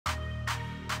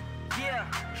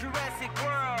Jurassic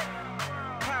World,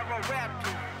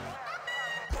 PYRORAPTOR.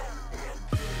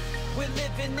 We're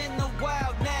living in the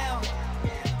wild now.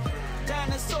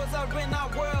 Dinosaurs are in our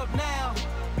world now.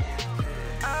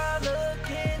 I look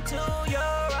into your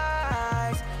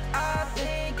eyes, I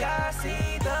think I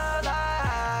see the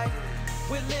light.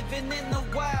 We're living in the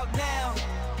wild now.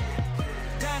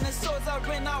 Dinosaurs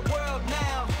are in our world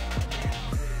now.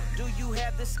 Do you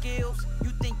have the skills?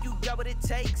 You think you got what it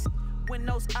takes? When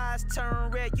those eyes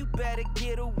turn red, you better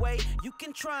get away. You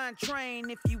can try and train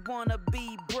if you wanna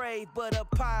be brave, but a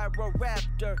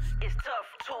PYRORAPTOR is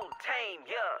tough to tame,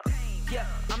 yeah. Yeah,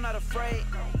 I'm not afraid.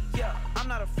 Yeah, I'm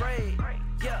not afraid.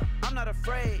 Yeah, I'm not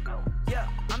afraid. Yeah,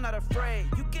 I'm not afraid.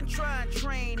 You can try and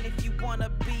train if you wanna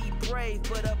be brave,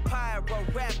 but a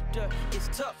PYRORAPTOR is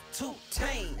tough to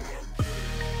tame.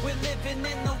 We're living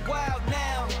in the wild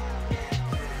now.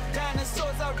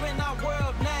 Dinosaurs are in our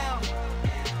world now.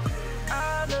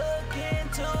 I look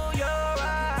into your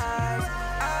eyes,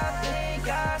 I think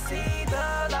I see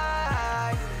the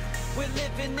light. We're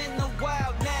living in the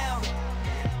wild now.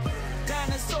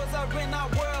 Dinosaurs are in our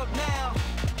world now.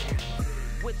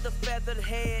 With the feathered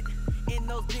head, in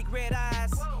those big red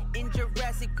eyes, in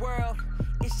Jurassic World,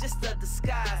 it's just a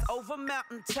disguise. Over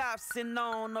mountaintops and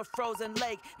on a frozen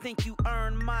lake. Think you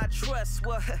earned my trust?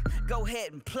 Well, go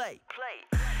ahead and play.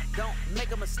 Don't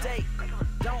make a mistake.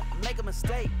 Don't make a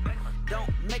mistake. Don't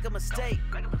make a mistake.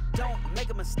 Don't make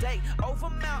a mistake. Over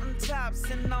mountaintops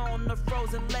and on a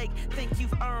frozen lake. Think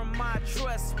you've earned my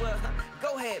trust? Well,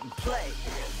 go ahead and play.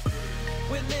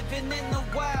 We're living in the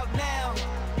wild now.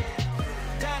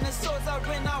 Dinosaurs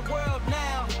are in